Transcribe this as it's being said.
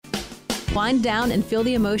Wind down and feel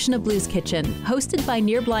the emotion of Blues Kitchen, hosted by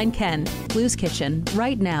Near Blind Ken. Blues Kitchen,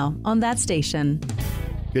 right now on that station.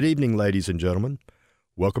 Good evening, ladies and gentlemen.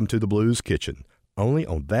 Welcome to the Blues Kitchen, only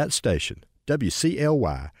on that station,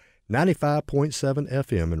 WCLY 95.7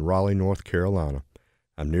 FM in Raleigh, North Carolina.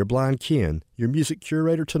 I'm Near Blind Ken, your music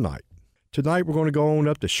curator tonight. Tonight we're going to go on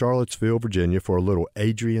up to Charlottesville, Virginia for a little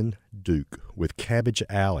Adrian Duke with Cabbage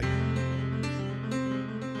Alley.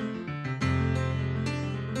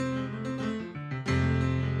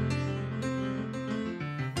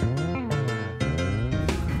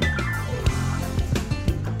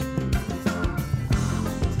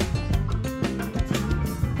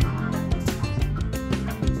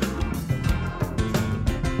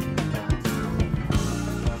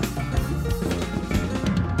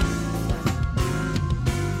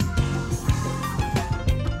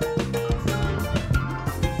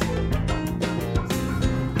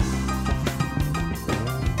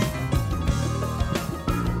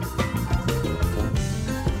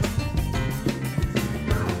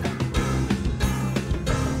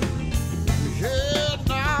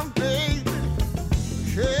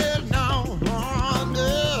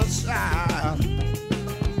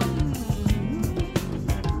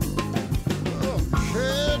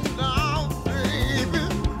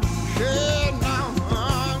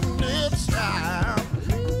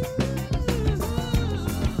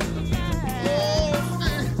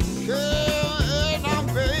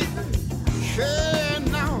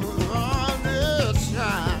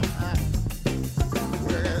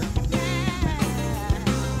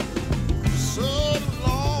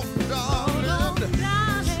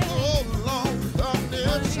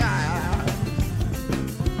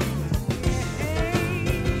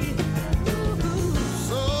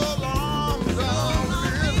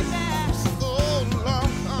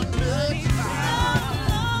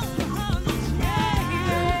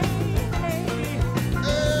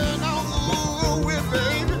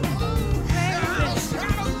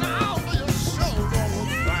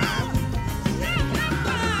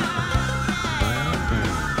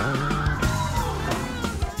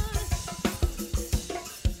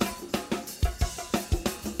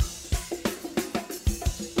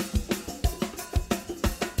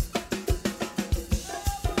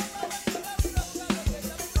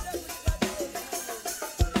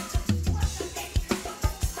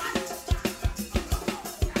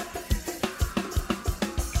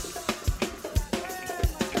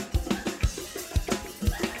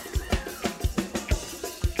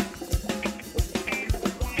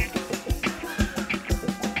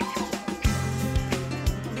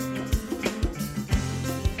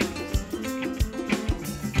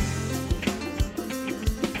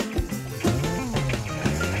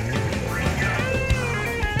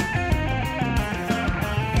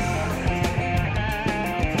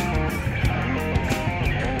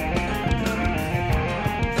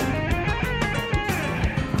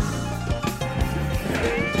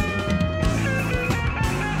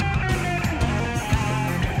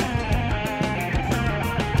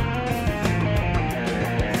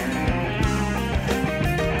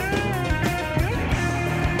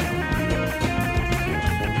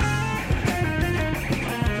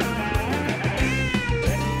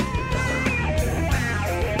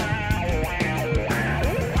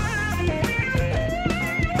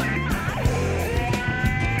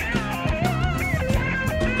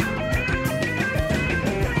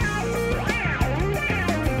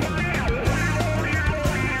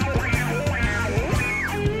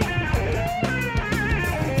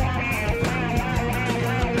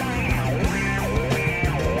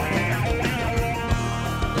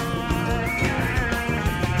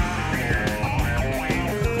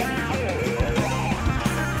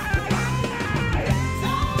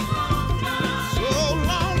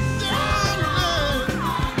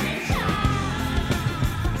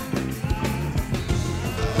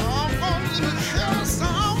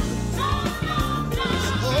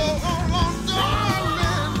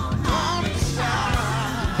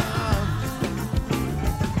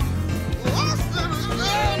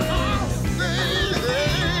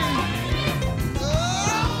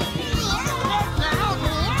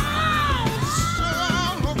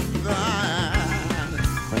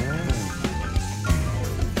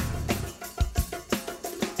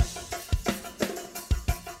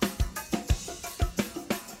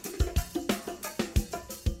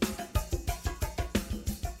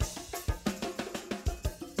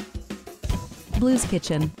 Blues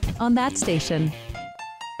Kitchen on that station.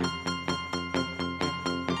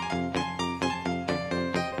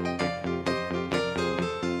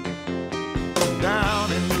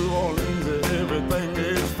 Down in New Orleans, everything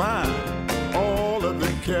is fine. All of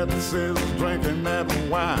the cadetses drinking that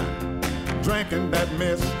wine, drinking that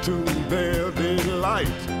mess to their delight.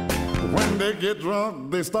 When they get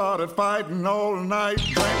drunk, they started fighting all night,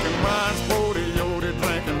 drinking wine, sporty-yody,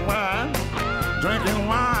 drinking wine, drinking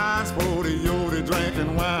wine, sporty-yody,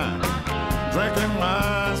 drinking wine, drinking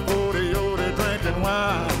wine, sporty-yody, drinking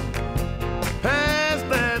wine. Pass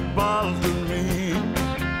that bottle to me.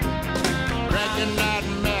 Drinking that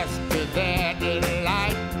mess to their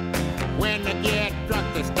delight. When they get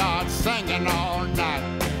drunk, they start singing all night,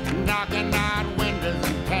 knocking out windows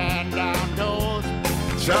and tearing down doors,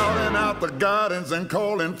 Shouting out the gardens and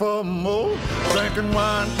calling for more. Drinking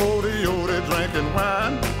wine, sporty-yody, drinking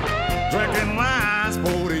wine, drinking wine,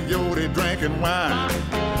 sporty-yody, drinking wine,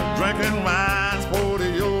 drinking wine,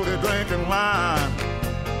 sporty-yody, drinking wine.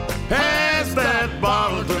 Pass that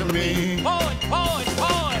bottle to me. Pour it, pour it,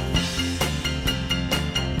 pour it.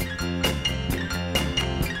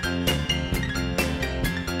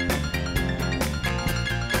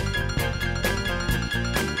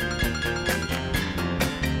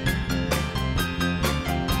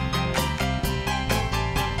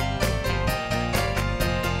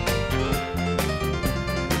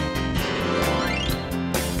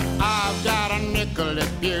 I've got a nickel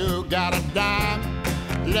if you got a dime.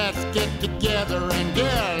 Let's get together and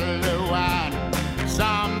get a little wine.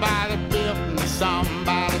 Some by the fifth and some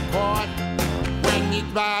by the quart. When you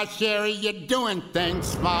buy sherry, you're doing things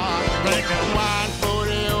smart. Drinking wine,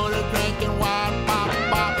 sporty-yody, drinking wine, pop,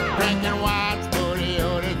 pop. Drinking wine,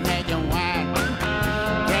 sporty-yody, drinking wine.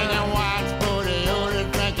 Drinking wine, sporty-yody,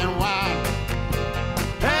 drinking wine.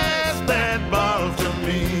 Pass that bottle to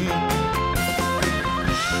me.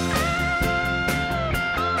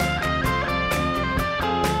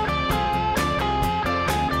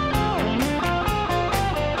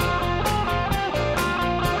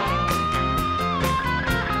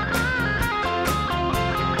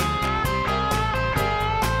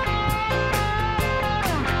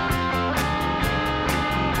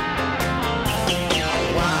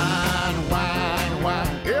 Wine, wine,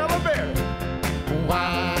 wine. Elleberry.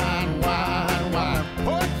 Wine, wine, wine.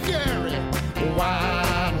 Port Cherry.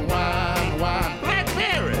 Wine, wine, wine.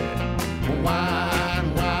 Blackberry. Wine,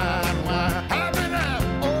 wine, wine. Have it up,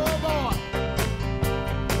 oh boy.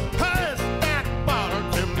 Pass that bottle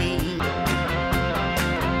to me.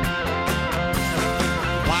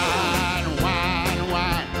 Wine, wine,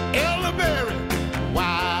 wine. Elderberry.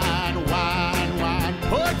 Wine, wine, wine.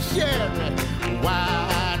 Port Cherry.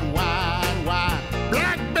 Wine, wine, wine.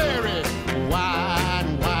 Blackberry. Wine,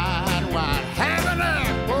 wine, wine. Have it up,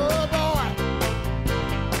 oh boy.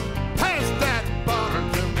 Pass that bottle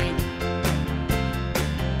to me.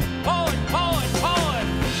 Pour it, pour it, pour it.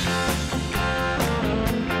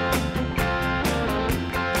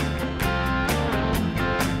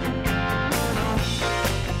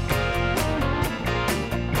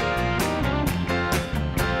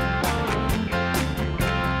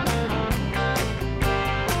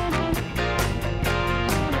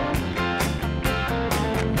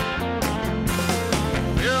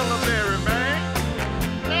 Elleberry, man.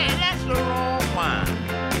 Man, that's the wrong wine.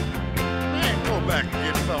 Man, go back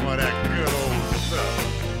and get some of that good old stuff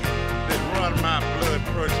that run my blood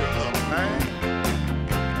pressure up, man.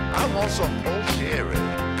 I want some Port Cherry.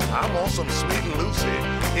 I want some Sweet Lucy.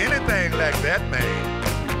 Anything like that, man.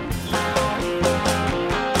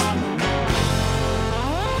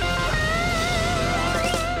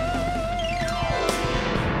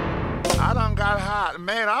 I done got hot.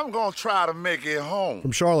 Man, I'm gonna try to make it home.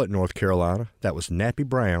 From Charlotte, North Carolina, that was Nappy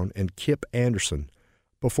Brown and Kip Anderson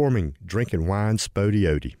performing Drinking Wine,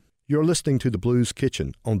 Spody-Ody. You're listening to the Blues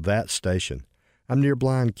Kitchen on that station. I'm Near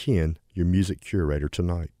Blind Ken, your music curator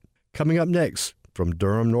tonight. Coming up next, from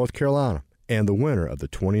Durham, North Carolina, and the winner of the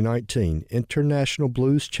 2019 International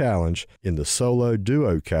Blues Challenge in the solo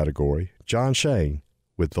duo category, John Shane,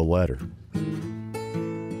 with The Letter.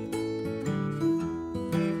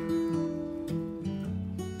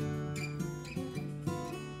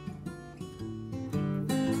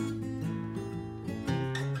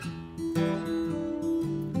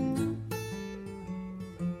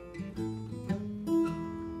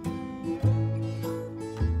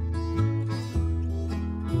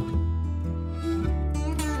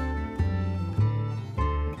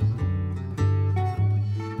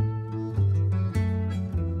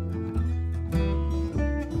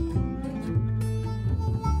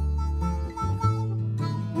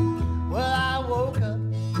 Well, I woke up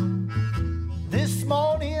this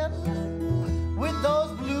morning with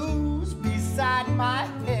those blues beside my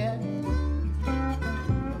head.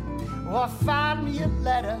 Well, I found me a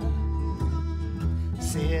letter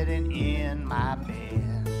sitting in my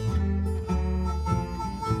bed.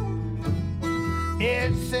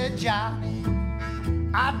 It said, Johnny,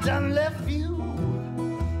 I done left you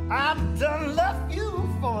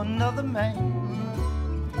for another man.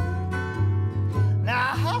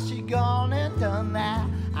 Now how she gone and done that,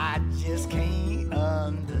 I just can't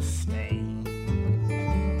understand.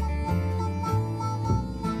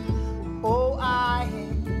 Oh, I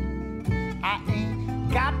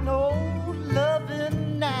ain't got no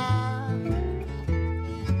loving now.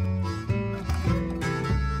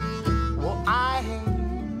 Well, I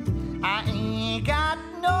ain't got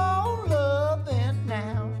no loving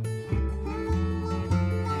now.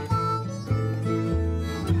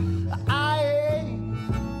 I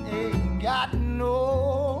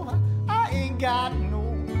ain't got no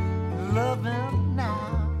loving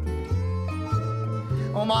now.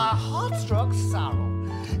 Oh, my heart struck sorrow,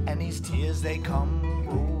 and these tears they come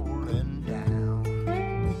rolling down.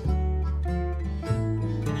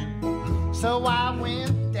 So I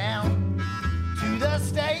went down to the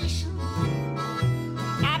station.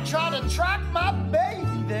 I tried to track my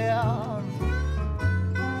baby there.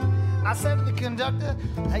 I said to the conductor,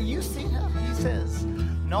 have you seen her? He says,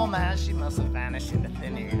 no man, she must have vanished into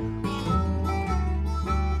thin air.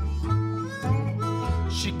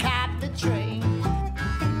 She caught the train,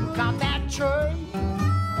 caught that train,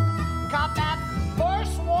 caught that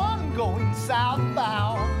first one going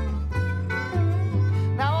southbound.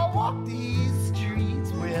 Now I walk these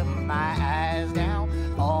streets with my eyes down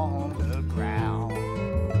on the ground.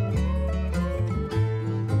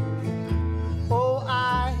 Oh,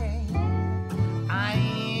 I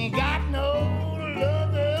ain't got no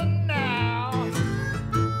loving now.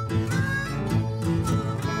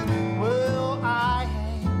 Well, I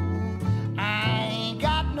ain't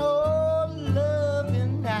got no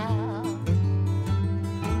loving now.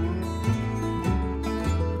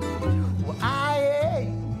 Well, I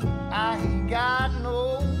ain't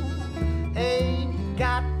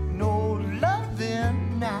got no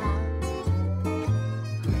loving now.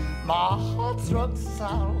 My heart struck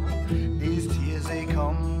sorrow, these tears they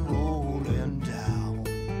come rolling down.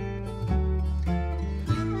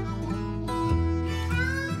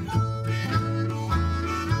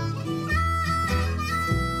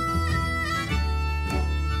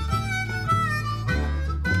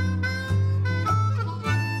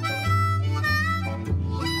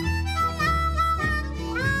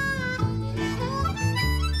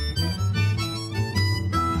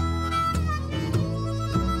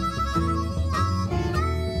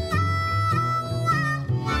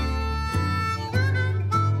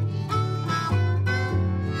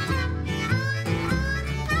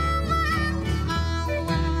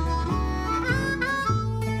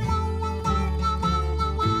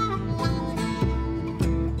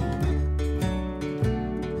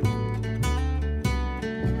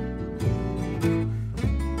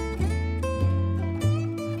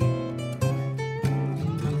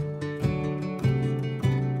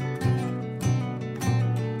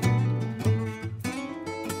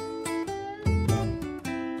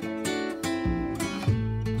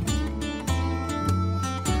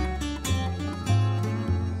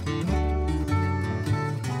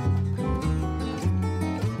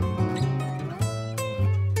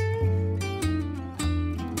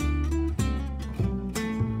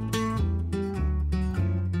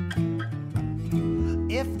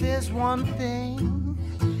 If there's one thing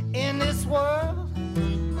in this world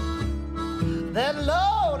that,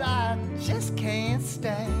 Lord, I just can't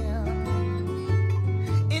stand,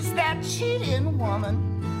 it's that cheating woman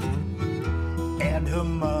and her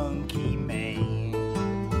monkey man.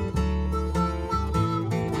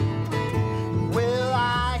 Well,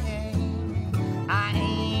 I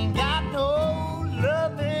ain't got no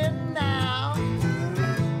loving now.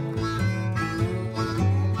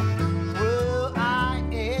 Well, I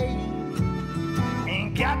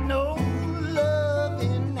ain't got no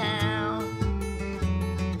loving now.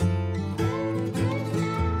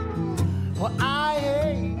 Well, I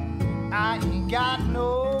ain't got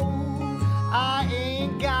no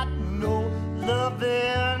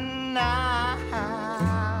loving now.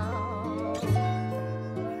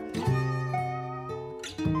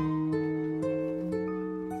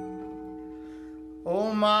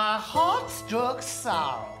 Oh, my heart struck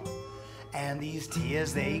sorrow, and these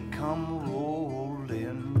tears they come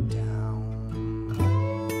rolling down.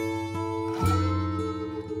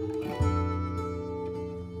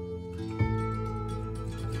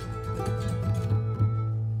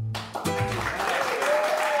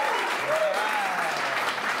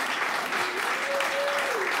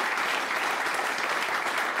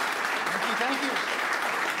 Thank you.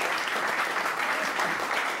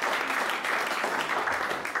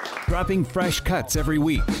 Dropping fresh cuts every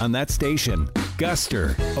week on that station,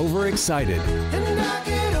 Guster, Overexcited. And I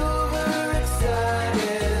get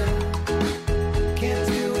overexcited. Can't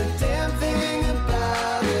do a damn thing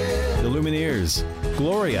about it. The Lumineers,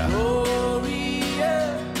 Gloria.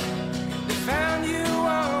 Gloria, they found you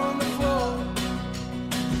on the floor.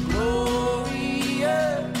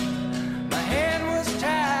 Gloria, my hand was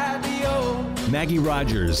tied to yours. Maggie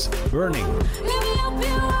Rogers, Burning.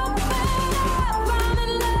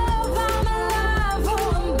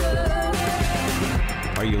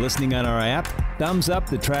 Are you listening on our app? Thumbs up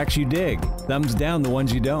the tracks you dig. Thumbs down the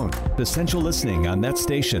ones you don't. Essential listening on that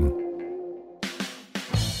station.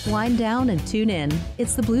 Wind down and tune in.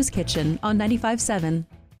 It's the Blues Kitchen on 95.7.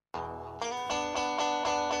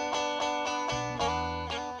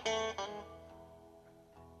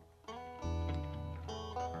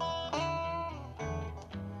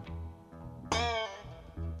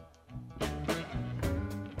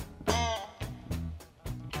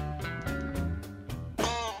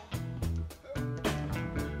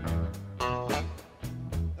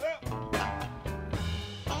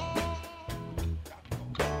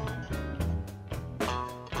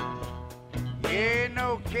 Ain't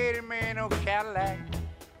no Katie, man, no Cadillac.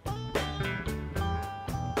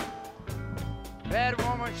 That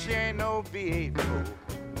woman, she ain't no B8 fool.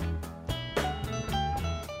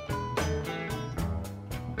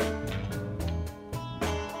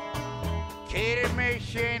 Katie, man,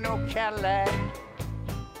 she ain't no Cadillac.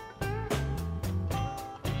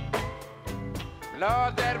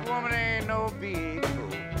 Lord, that woman ain't no B8 fool.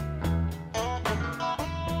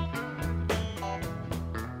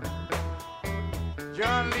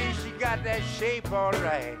 John Lee, she got that shape all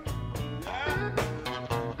right.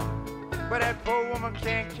 But that poor woman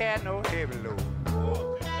can't carry no heavy load.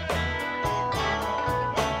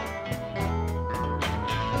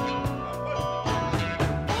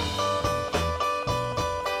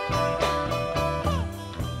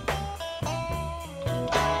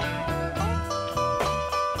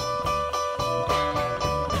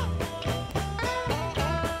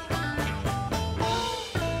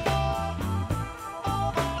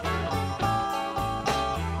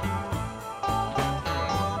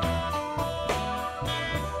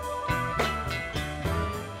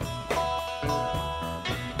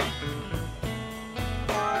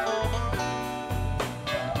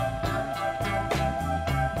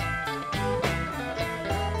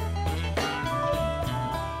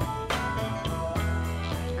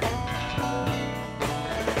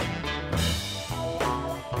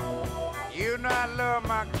 You know I love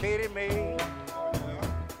my Katie Mae.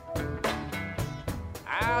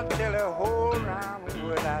 I'll tell her whole round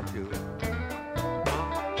what I do.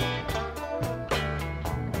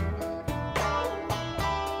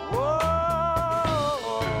 Whoa,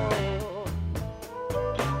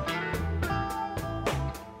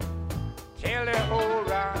 tell her whole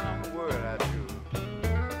round what I do.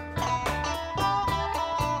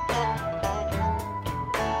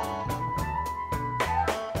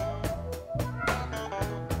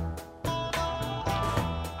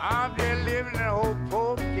 I'm just living in a whole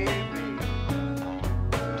poor game.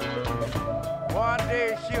 One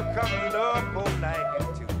day she'll come and love poor like you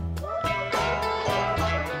too.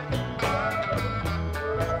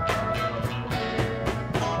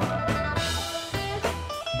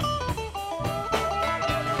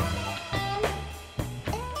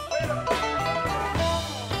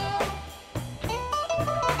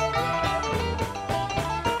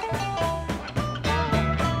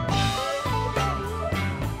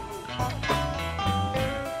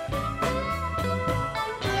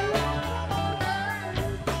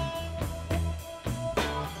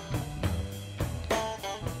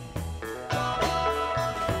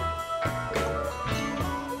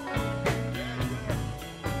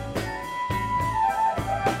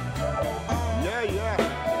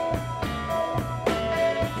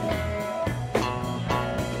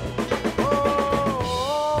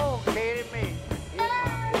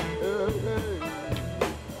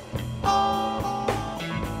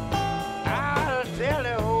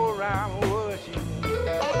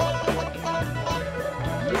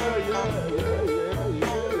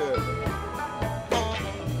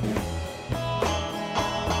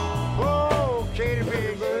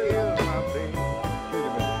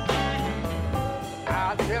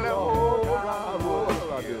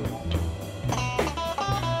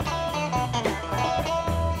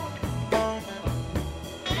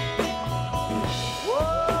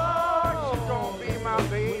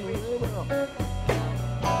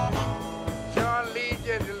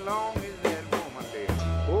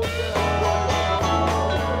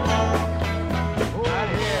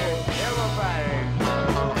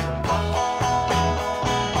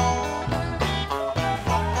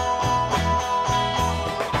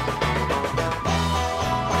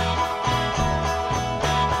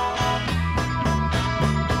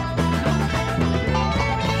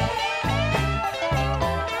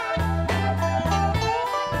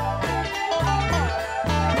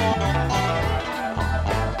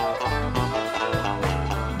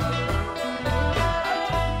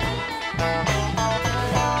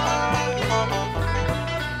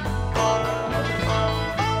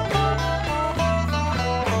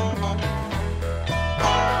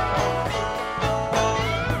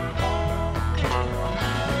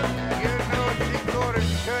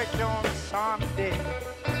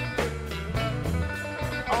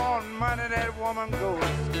 that woman goes to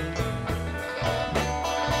school.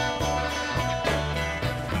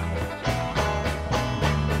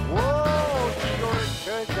 Whoa, she go to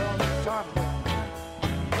church on Sunday.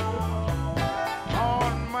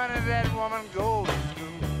 On Monday that woman goes to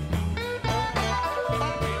school.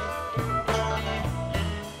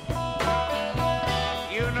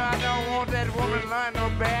 You know I don't want that woman learn no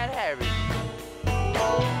bad habits.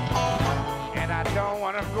 And I don't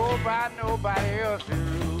want to go by nobody else's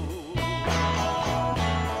rules.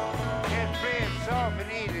 Just play it soft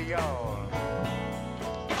and easy, y'all.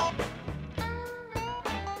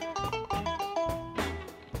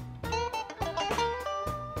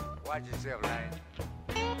 Watch yourself, Lane.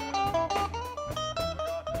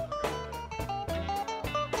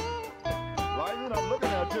 Lyman, I'm looking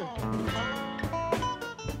at you.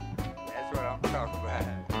 That's what I'm talking about.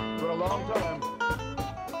 For a long time,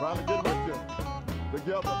 trying to get with you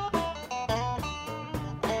together.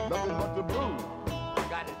 Nothing but the blues.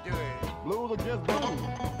 Got to do it. Blues against blues.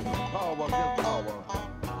 Power against power.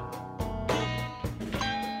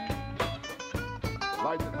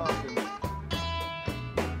 Lightning Hopkins.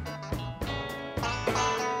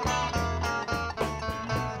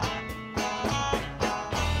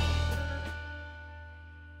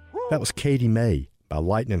 That was Katie May by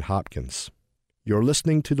Lightning Hopkins. You're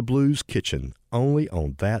listening to the Blues Kitchen, only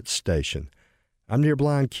on that station. I'm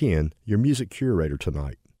Nearblind Ken, your music curator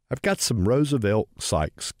tonight. I've got some Roosevelt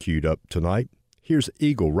Sykes queued up tonight. Here's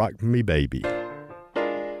Eagle Rock Me Baby.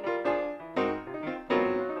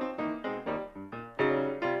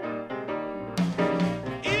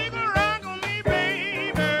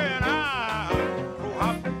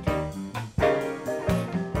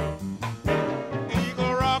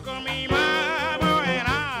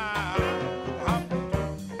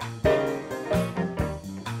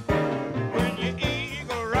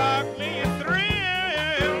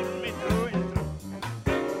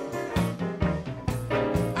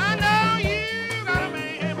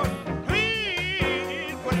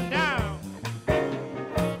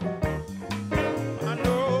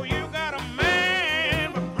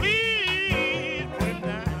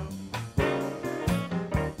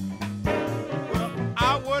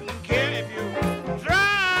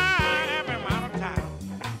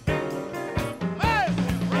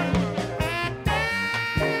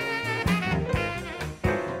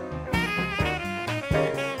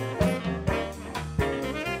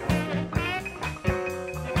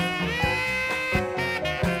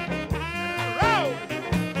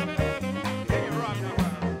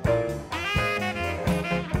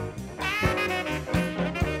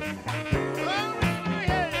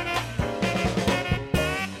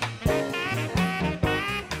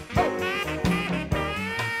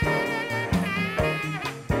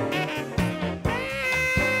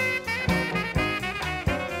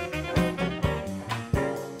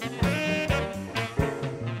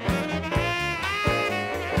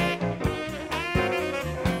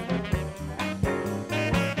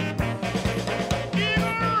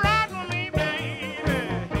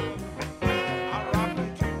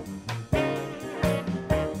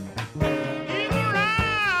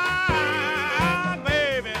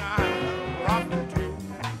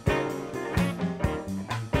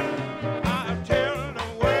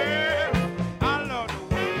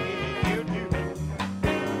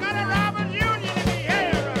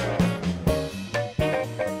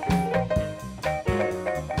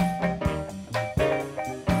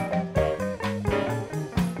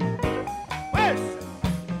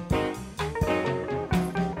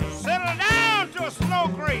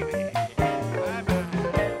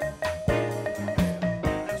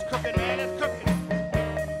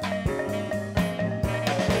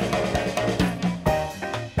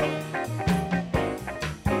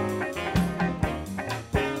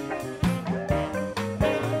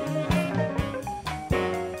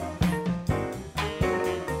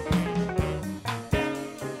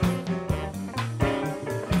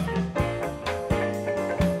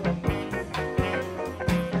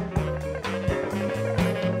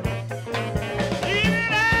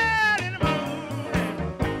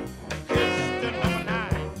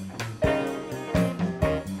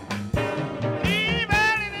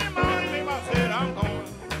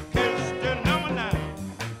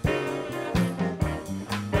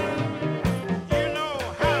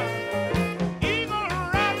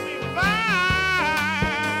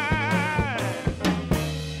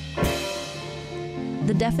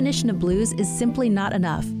 The definition of blues is simply not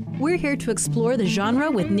enough. We're here to explore the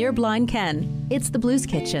genre with Nearblind Ken. It's the Blues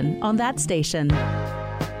Kitchen on that station.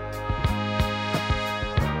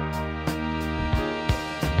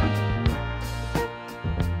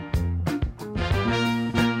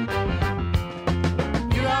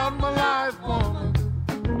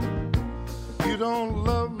 don't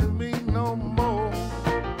love me no more.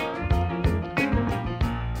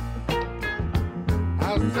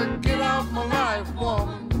 I said, get out my life,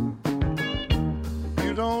 woman.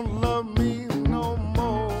 You don't love me no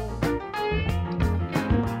more.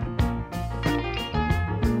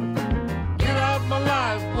 Get out my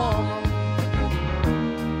life, woman.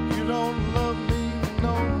 You don't love me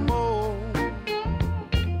no more.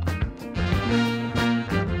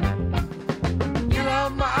 Get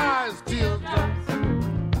out my eyes, teardrops.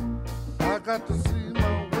 I got to see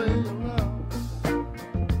my way around.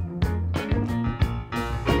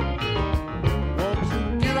 Won't you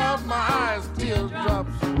get out my eyes,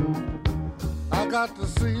 teardrops? I got to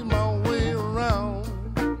see my way around.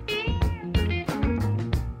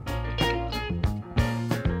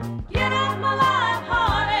 Get out my life,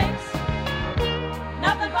 heartaches.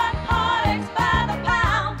 Nothing but heartaches by the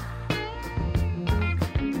pound.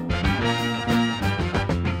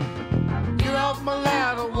 Get off my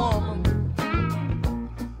ladder, woman.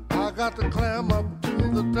 I got to climb up to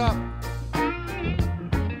the top.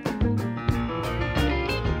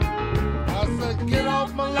 I said, get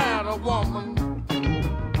off my ladder, woman.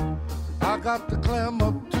 I got to climb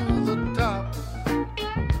up to the top.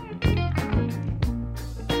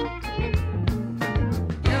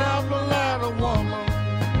 Get off my ladder, woman.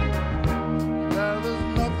 There is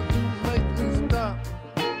nothing to make me stop.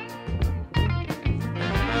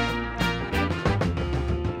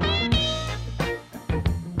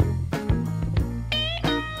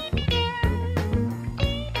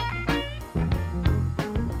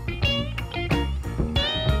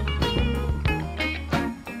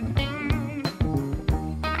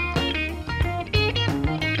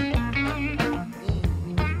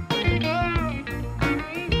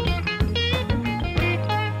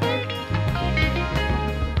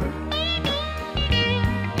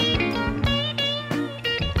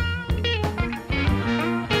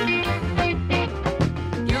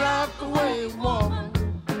 Get out the way, woman.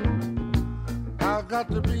 I got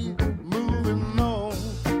to be moving on.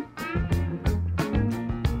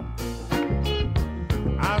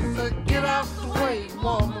 I said, get out the way,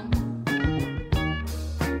 woman.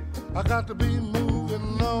 I got to be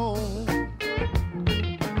moving on.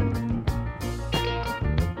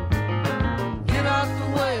 Get out the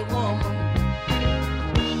way, woman.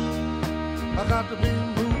 I got to be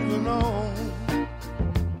moving on.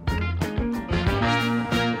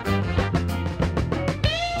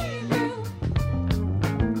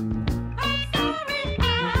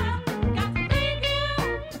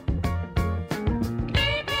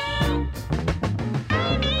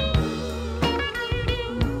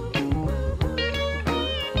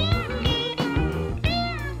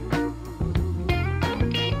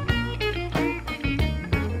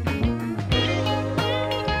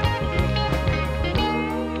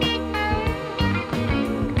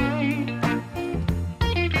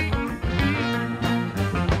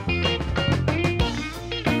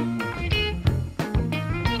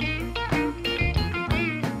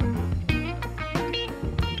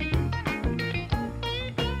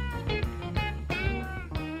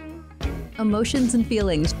 Emotions and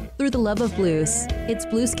feelings through the love of blues. It's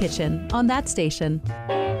Blues Kitchen on that station.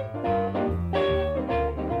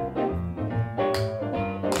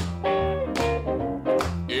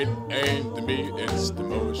 It ain't the beat, it's the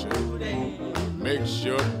motion. Makes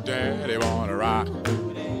your daddy wanna rock.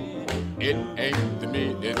 It ain't the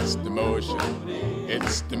beat, it's the motion.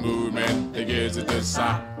 It's the movement that gives it the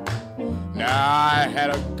sock. Now I had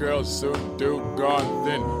a girl so doggone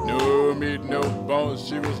thin, no meat, no bones,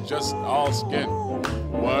 she was just all skin.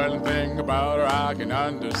 One thing about her I can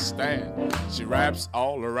understand, she wraps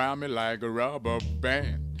all around me like a rubber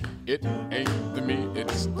band. It ain't the meat,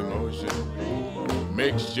 it's the motion.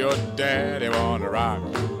 Makes your daddy wanna rock.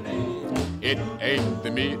 It ain't the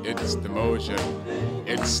meat, it's the motion.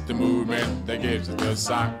 It's the movement that gives it the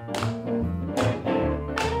sock.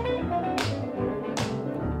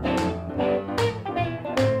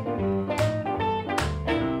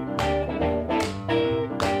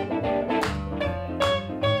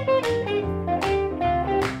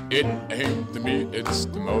 It ain't the meat, it's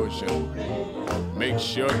the motion.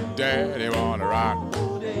 Makes your daddy wanna rock.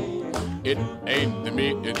 It ain't the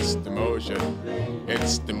meat, it's the motion.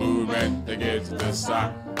 It's the movement that gives it the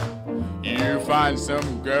sock. You find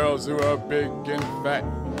some girls who are big and fat.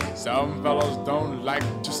 Some fellows don't like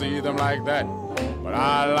to see them like that. But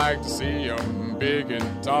I like to see them big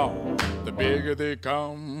and tall. The bigger they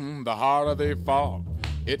come, the harder they fall.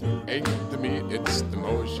 It ain't the meat, it's the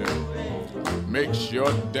motion. Makes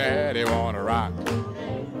your daddy wanna rock.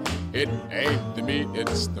 It ain't the meat,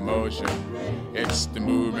 it's the motion. It's the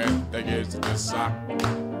movement that gives it the sock.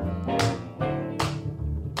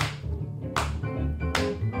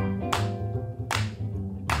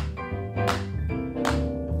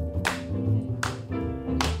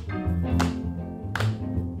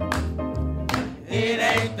 It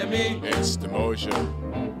ain't the meat, it's the motion.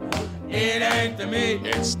 it ain't the meat,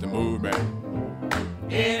 It's the movement.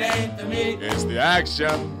 it ain't the meat, It's the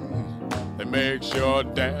action that makes your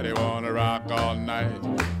daddy wanna rock all night.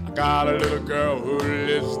 I got a little girl who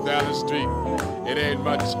lives down the street. It ain't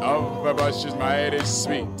much of her, but she's mighty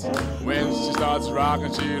sweet. When she starts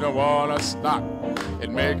rocking, she don't wanna stop. It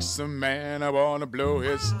makes a man wanna blow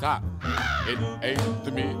his top. It ain't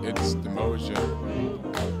the meat, it's the motion.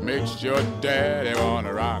 Makes your daddy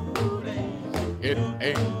wanna rock. It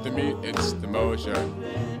ain't the meat, it's the motion.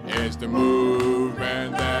 It's the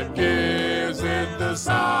movement that gives it the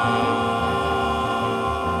sound.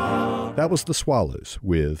 That was the Swallows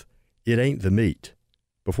with It Ain't the Meat.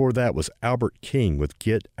 Before that was Albert King with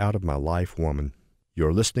Get Out of My Life Woman.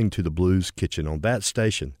 You're listening to the Blues Kitchen on that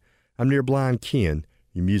station. I'm Near Blind Ken,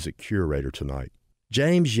 your music curator tonight.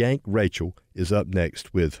 James Yank Rachel is up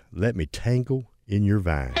next with Let Me Tangle in Your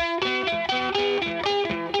Vine.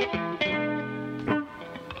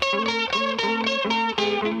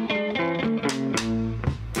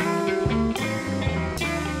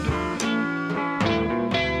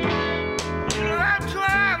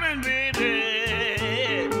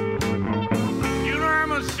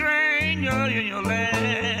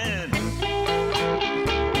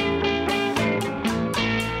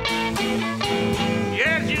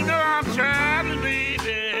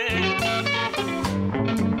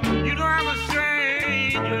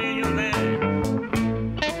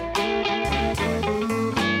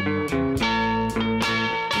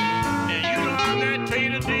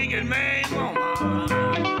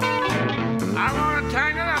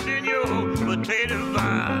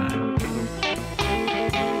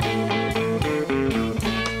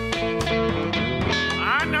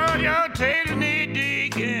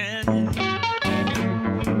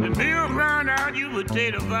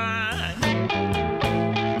 Potato vine.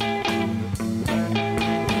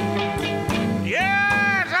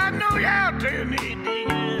 Yes, I know y'all tell me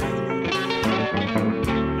digging.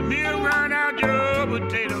 The mill run out your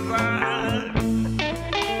potato vine.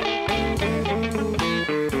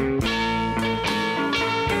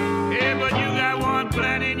 Yeah, but you got one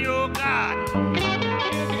plant in your garden.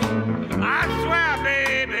 I swear,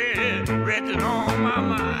 baby, resting on my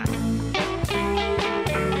mind.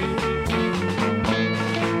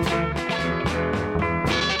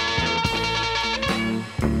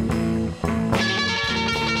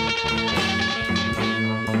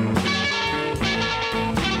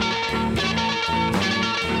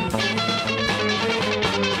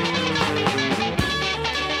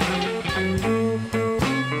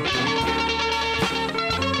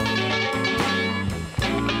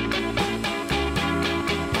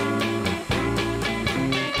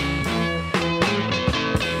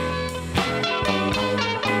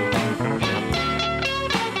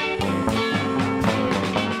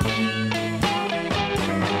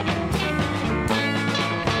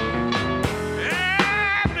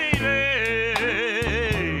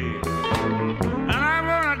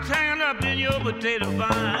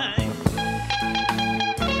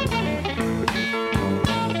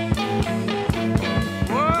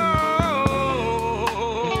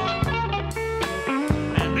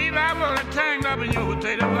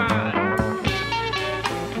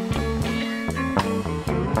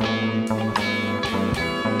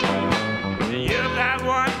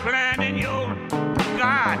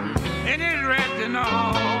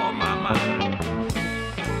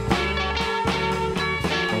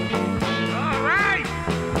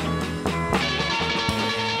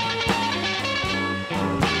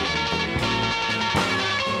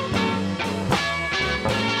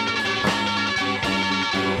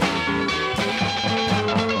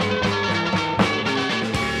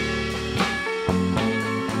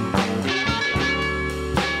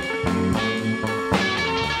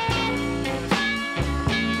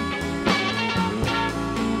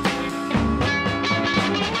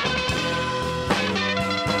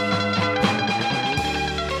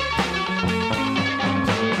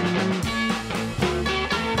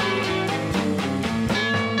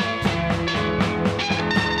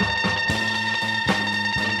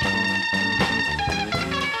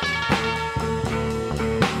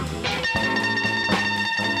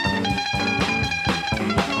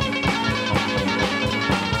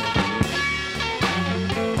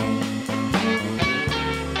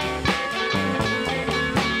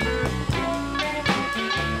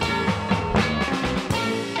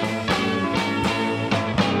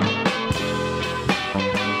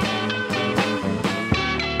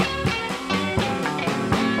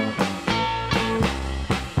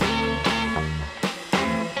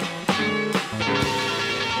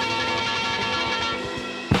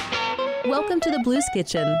 Welcome to the Blues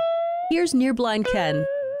Kitchen. Here's Near Blind Ken,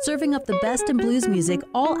 serving up the best in blues music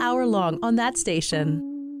all hour long on that station.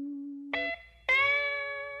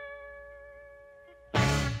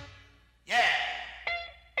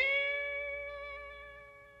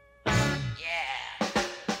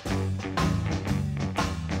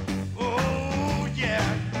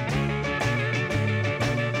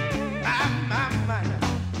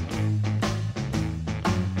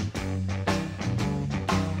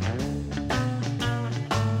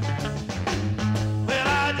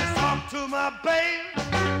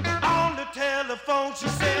 She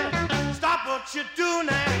said, stop what you're doing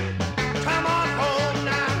now. Come on home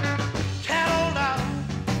now. Can't hold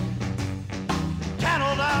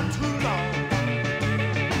out too long.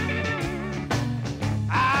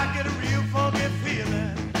 I get a real funky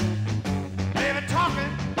feeling, baby,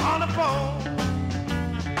 talking on the phone.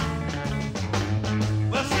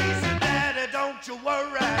 Well, she said, Daddy, don't you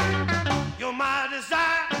worry, you're my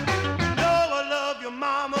desire. You know I love your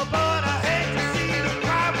mama, but I hate to see her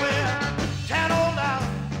cry. Well, can't hold out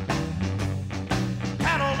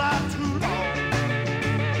too long.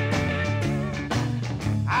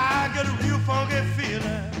 I get a real funky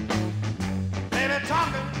feeling, baby,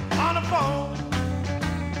 talking on the phone.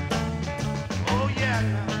 Oh yeah,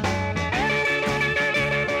 now.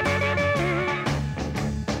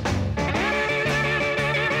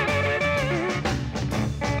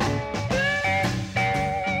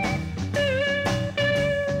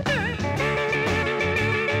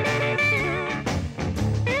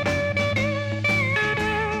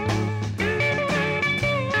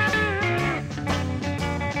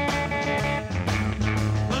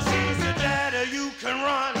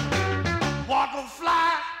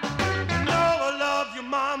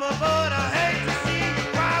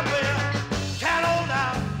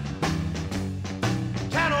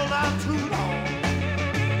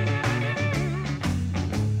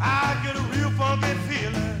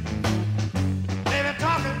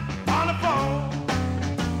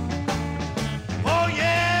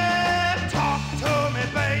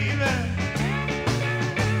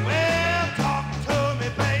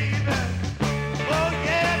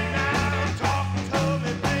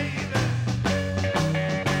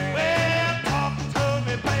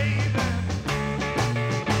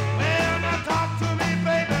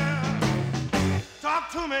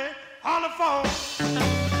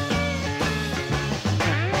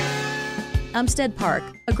 Umstead Park,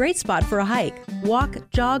 a great spot for a hike, walk,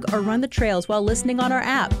 jog, or run the trails while listening on our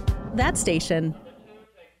app. That station.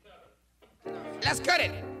 Let's cut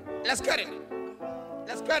it. Let's cut it.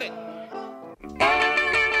 Let's cut it.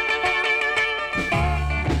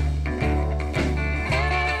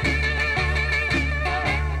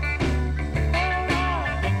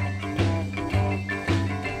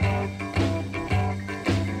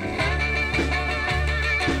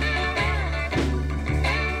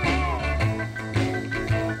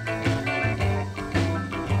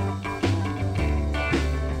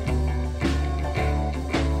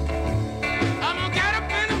 I'm gonna get up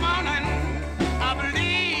in the morning. I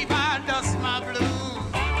believe I dust my blues.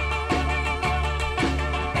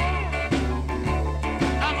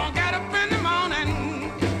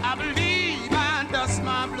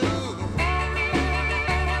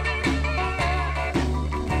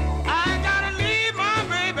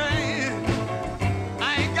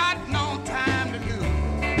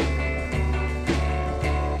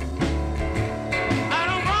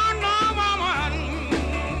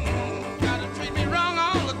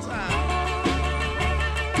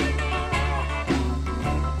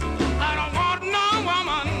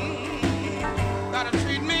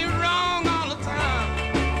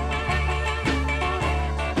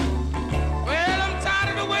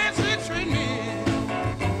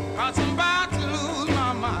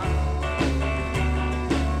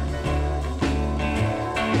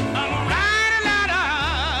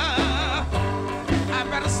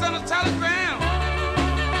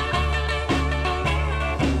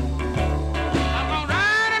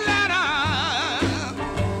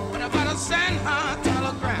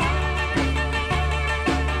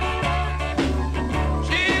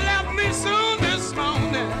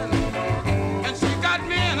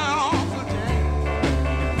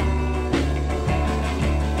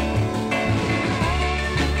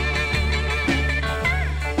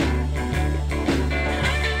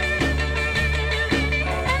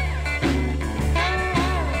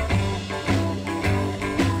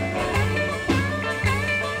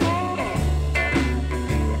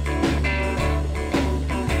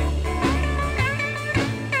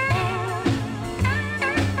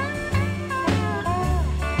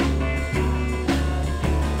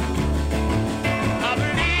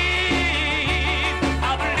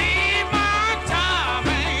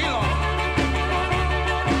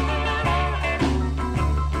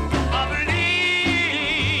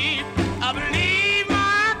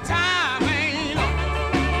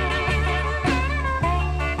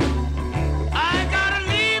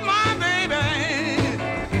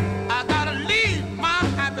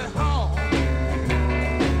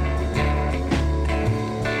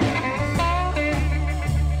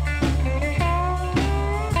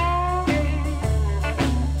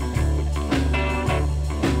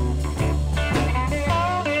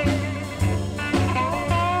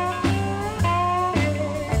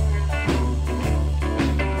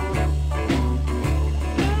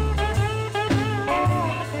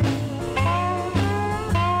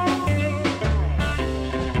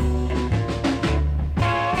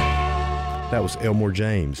 That was Elmore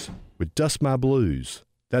James with Dust My Blues.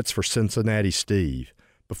 That's for Cincinnati Steve.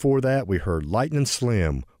 Before that, we heard Lightning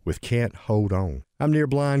Slim with Can't Hold On. I'm Near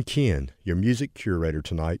Blind Ken, your music curator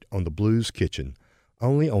tonight on the Blues Kitchen,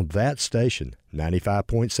 only on that station,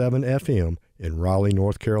 95.7 FM in Raleigh,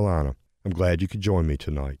 North Carolina. I'm glad you could join me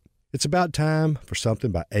tonight. It's about time for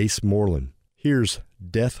something by Ace Moreland. Here's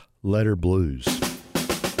Death Letter Blues.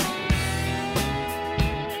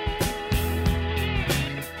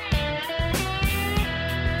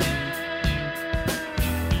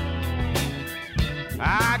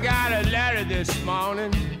 I got a letter this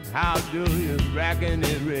morning, how do you reckon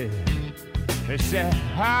it read? It said,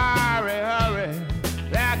 hurry, hurry,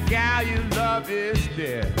 that gal you love is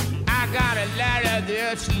dead. I got a letter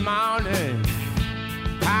this morning,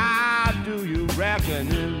 how do you reckon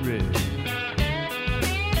it read?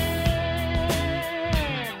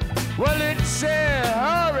 Well, it said,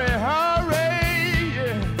 hurry,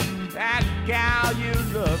 hurry, that gal you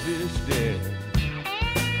love is dead.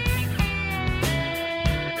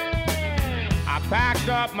 I packed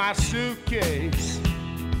up my suitcase,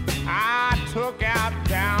 I took out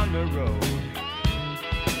down the road.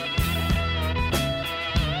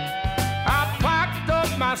 I packed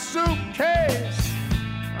up my suitcase,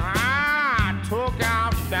 I took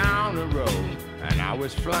out down the road, and I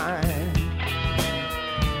was flying.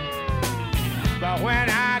 But when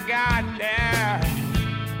I got there,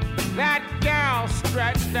 that gal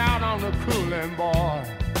stretched out on the cooling board.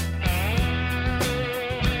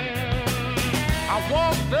 I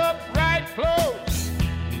walked up right close,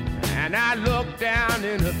 and I looked down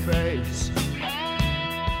in her face.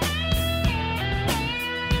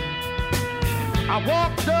 I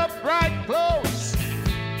walked up right close,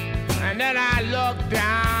 and then I looked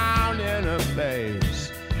down in her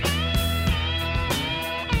face.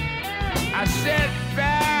 I said,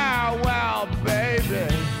 farewell,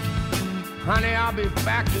 baby. Honey, I'll be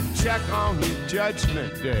back to check on you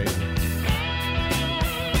Judgment Day.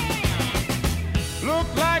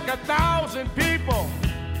 Looked like 1,000 people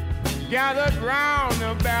gathered round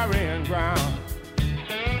the burying ground.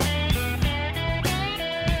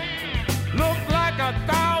 Looked like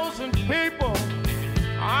 1,000 people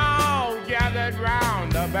all gathered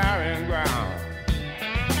round the burying ground.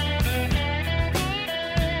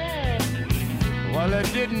 Well,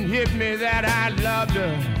 it didn't hit me that I loved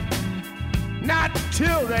her, not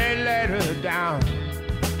till they laid her down,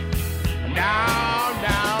 down,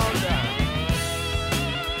 down, down.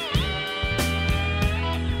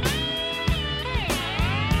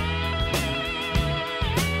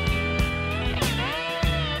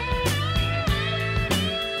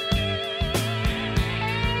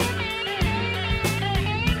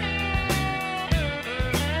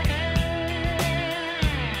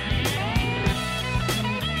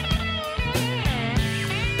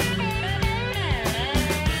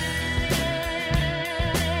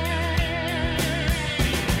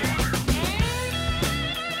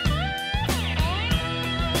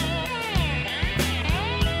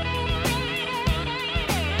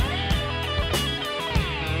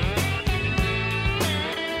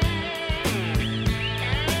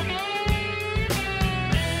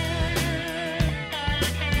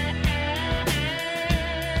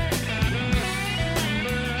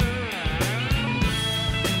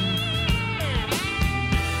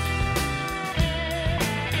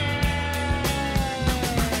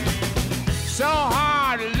 So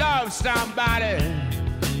hard to love somebody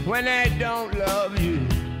when they don't love you.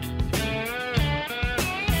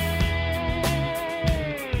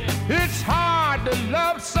 It's hard to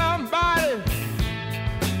love somebody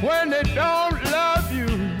when they don't love you.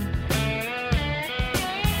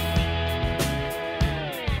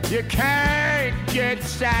 You can't get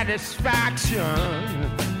satisfaction,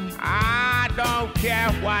 I don't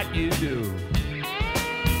care what you do.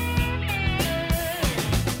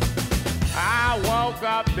 I woke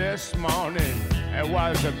up this morning, it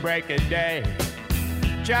was a break of day,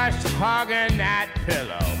 just hugging that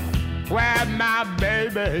pillow where my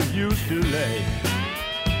baby used to lay.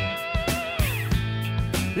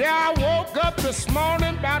 Yeah, I woke up this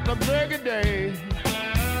morning about the break of day,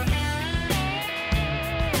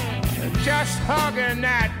 just hugging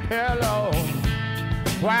that pillow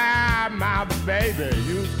where my baby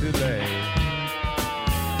used to lay.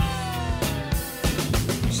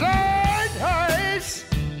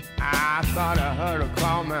 I thought I heard her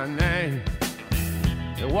call my name.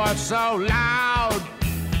 It was so loud,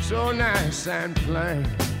 so nice and plain.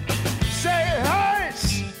 Say,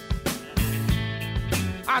 Horace,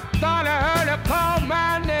 I thought I heard her call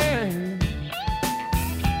my name.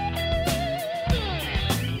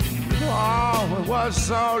 Oh, it was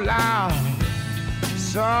so loud,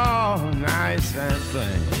 so nice and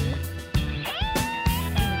plain.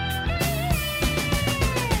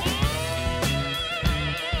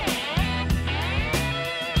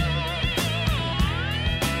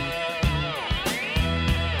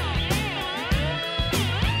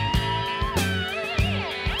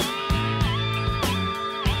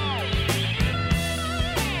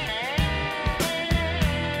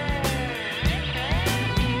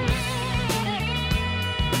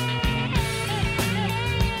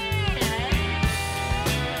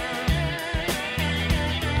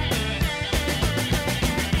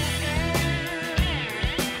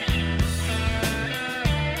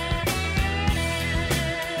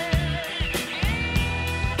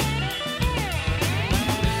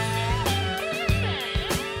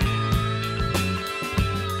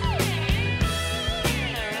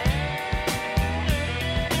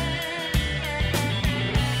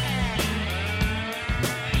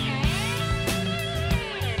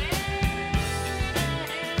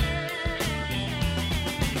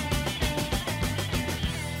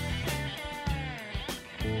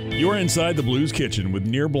 You're inside the Blues Kitchen with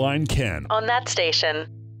Near Blind Ken. On that station.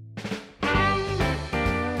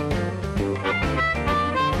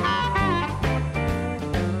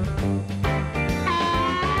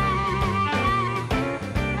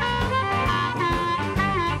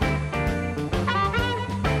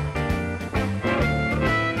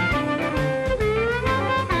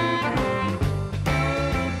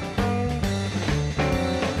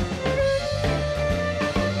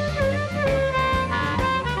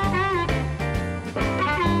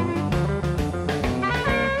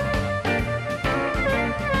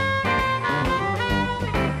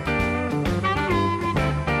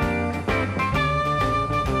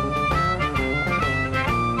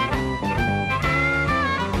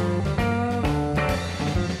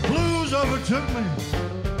 Took me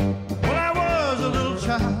when I was a little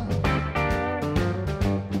child.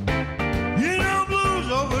 You know,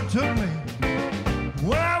 blues overtook me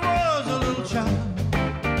when I was a little child.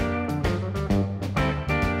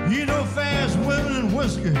 You know, fast women and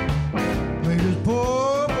whiskey made this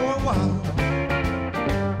poor boy wild.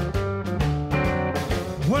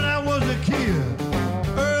 When I was a kid,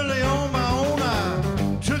 early on my own,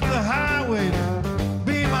 I took the highway to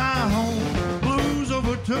be my home. Blues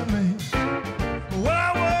overtook me when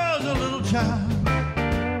I was a little child.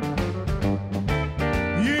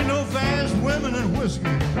 You know, fast women and whiskey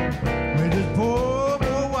made this poor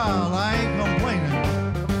boy wild. I ain't complaining.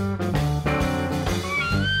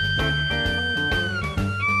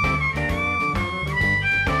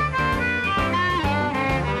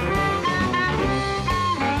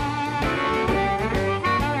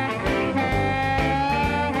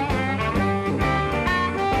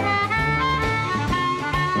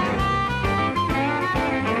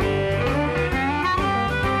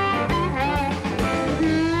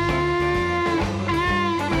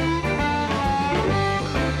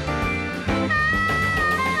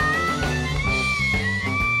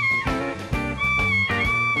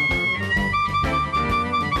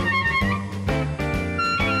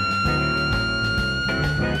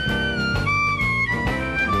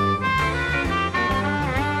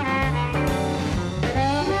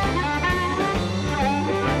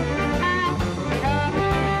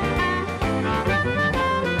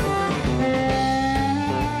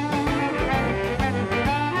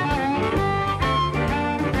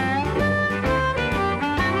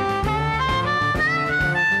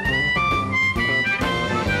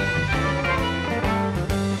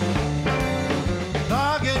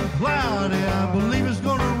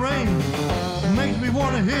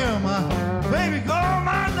 Hear my baby call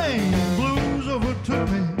my name. Blues overtook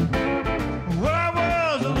me when I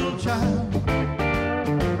was a little child.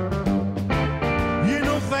 You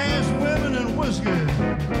know, fast women and whiskey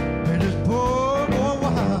made this poor boy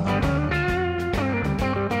wild.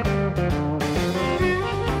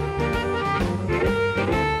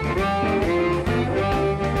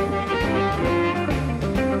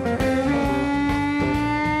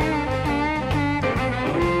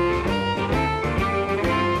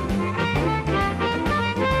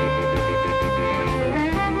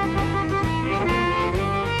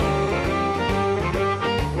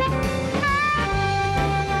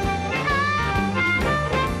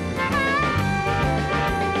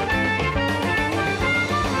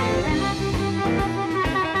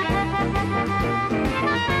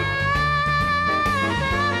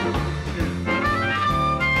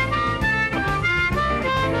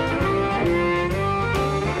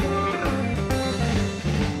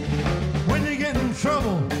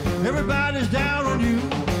 Everybody's down on you.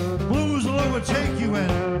 Blues will overtake you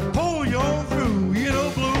and pull you on through. You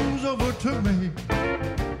know, blues overtook me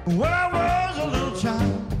when I was a little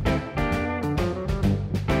child.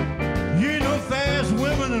 You know, fast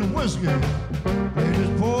women and whiskey, they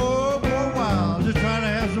just poor boy wild, just trying to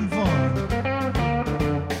have some fun.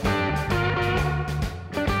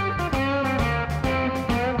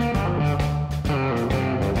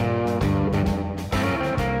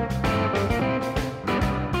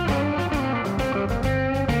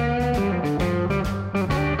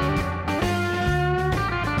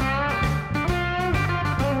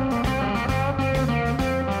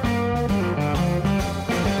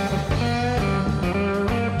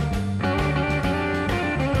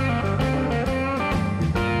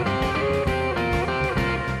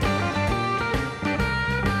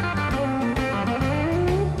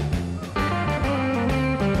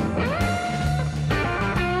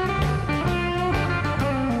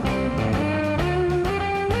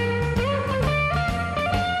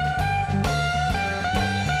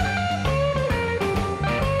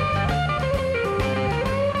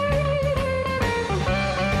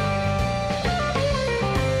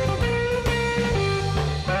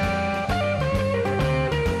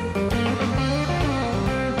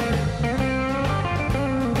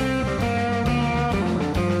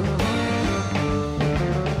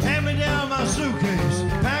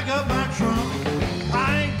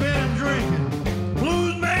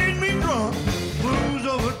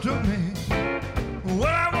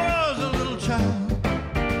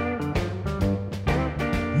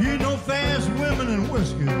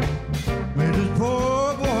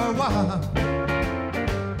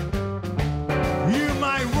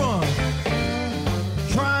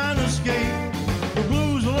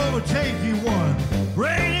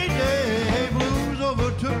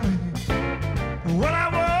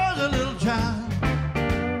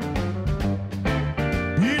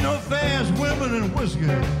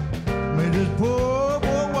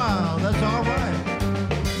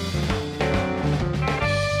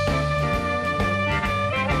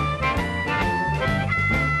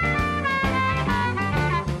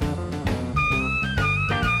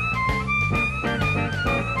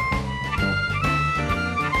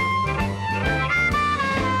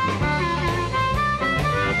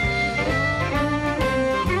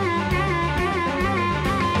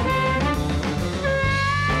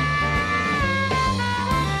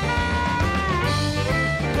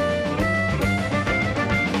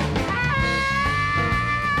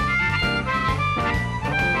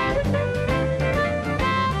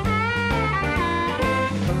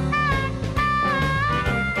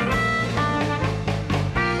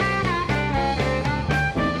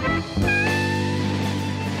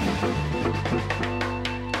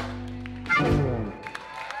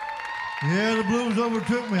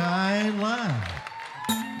 Overtook me, I ain't lying.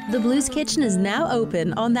 The Blues Kitchen is now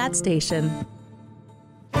open on that station.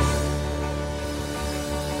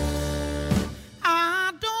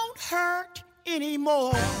 I don't hurt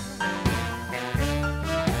anymore.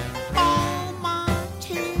 All my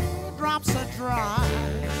teardrops are dry.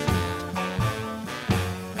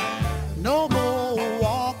 No more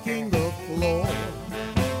walking the floor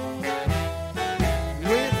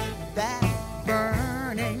with that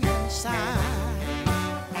burning inside.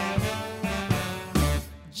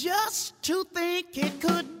 Just to think it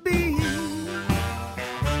could be,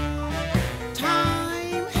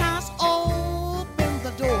 time has opened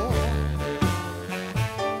the door,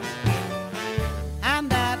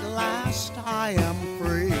 and at last I am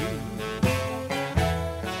free.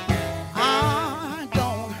 I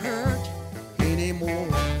don't hurt anymore.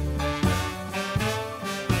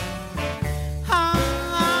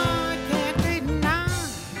 I can't deny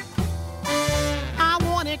I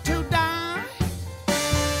wanted to die.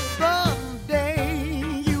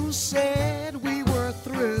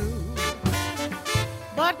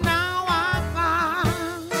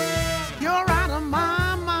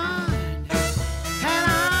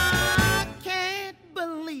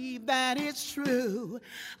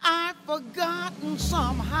 I've forgotten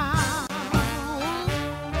somehow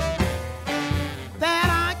that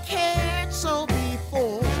I cared so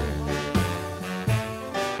before.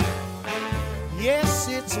 Yes,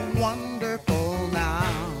 it's wonderful now.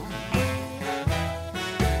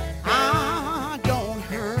 I don't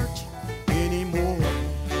hurt anymore.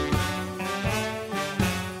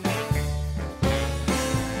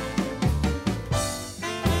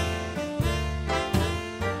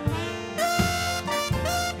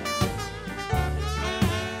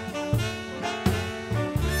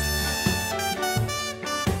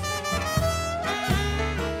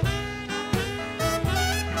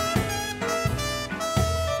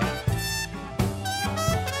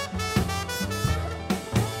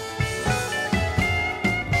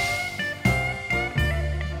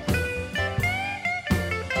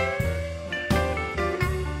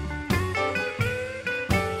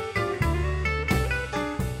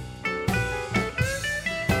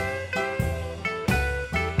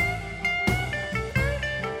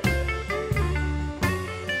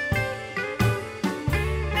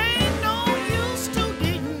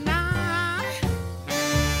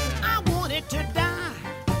 ready to die.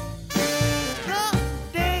 The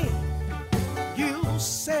day you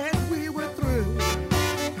said we were through,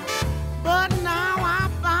 but now I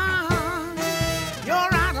find you're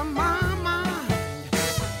out of my mind,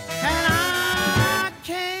 and I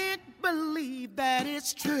can't believe that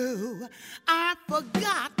it's true. I've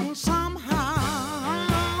forgotten somehow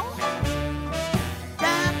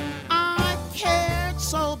that I cared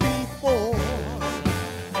so before.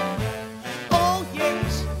 Oh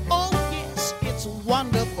yes, it's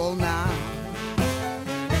wonderful now.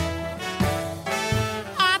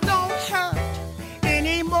 I don't hurt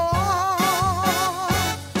anymore.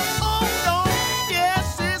 Oh no,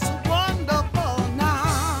 yes, it's wonderful now.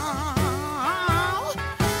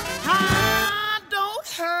 I don't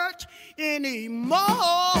hurt anymore.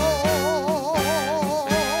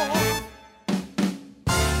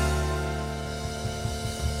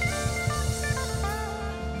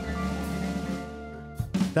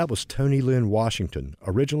 That was Tony Lynn Washington,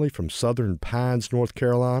 originally from Southern Pines, North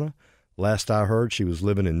Carolina. Last I heard, she was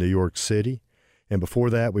living in New York City. And before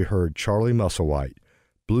that, we heard Charlie Musselwhite,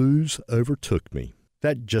 Blues Overtook Me.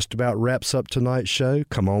 That just about wraps up tonight's show.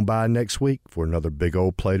 Come on by next week for another big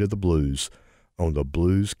old plate of the blues on the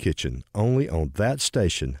Blues Kitchen, only on that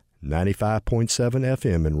station, 95.7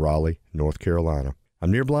 FM in Raleigh, North Carolina.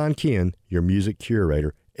 I'm Nearblind Ken, your music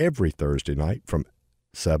curator, every Thursday night from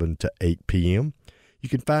 7 to 8 p.m. You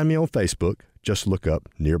can find me on Facebook. Just look up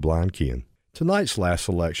Nearblind Ken. Tonight's last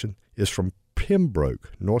selection is from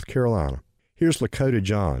Pembroke, North Carolina. Here's Lakota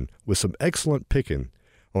John with some excellent picking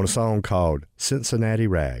on a song called Cincinnati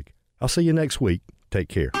Rag. I'll see you next week. Take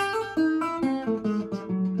care.